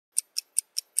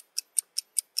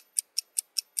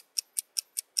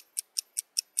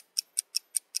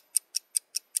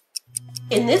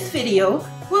In this video,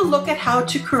 we'll look at how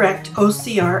to correct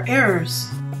OCR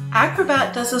errors.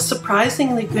 Acrobat does a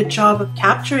surprisingly good job of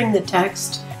capturing the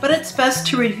text, but it's best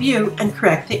to review and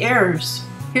correct the errors.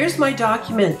 Here's my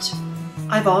document.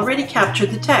 I've already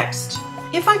captured the text.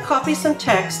 If I copy some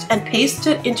text and paste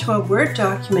it into a Word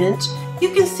document,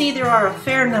 you can see there are a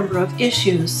fair number of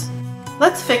issues.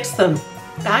 Let's fix them.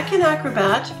 Back in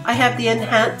Acrobat, I have the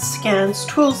Enhanced Scans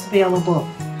tools available.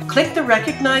 Click the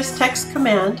Recognize Text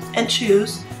command and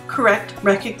choose Correct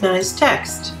Recognized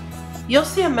Text. You'll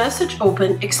see a message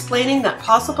open explaining that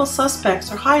possible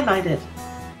suspects are highlighted.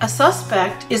 A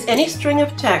suspect is any string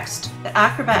of text that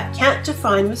Acrobat can't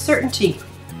define with certainty.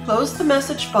 Close the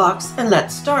message box and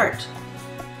let's start.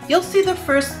 You'll see the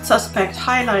first suspect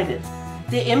highlighted,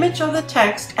 the image of the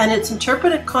text and its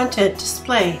interpreted content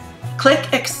display.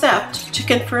 Click Accept to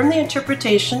confirm the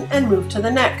interpretation and move to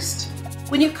the next.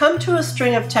 When you come to a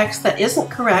string of text that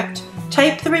isn't correct,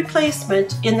 type the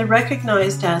replacement in the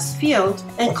Recognized As field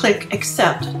and click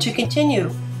Accept to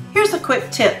continue. Here's a quick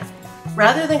tip.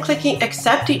 Rather than clicking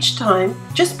Accept each time,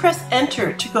 just press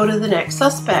Enter to go to the next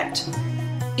suspect.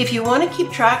 If you want to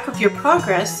keep track of your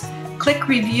progress, click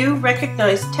Review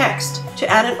Recognized Text to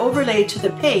add an overlay to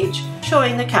the page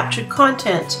showing the captured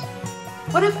content.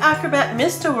 What if Acrobat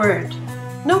missed a word?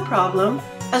 No problem.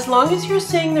 As long as you're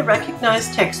seeing the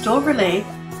recognized text overlay,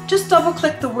 just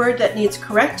double-click the word that needs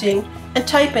correcting and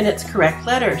type in its correct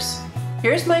letters.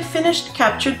 Here's my finished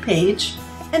captured page,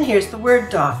 and here's the Word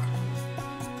doc.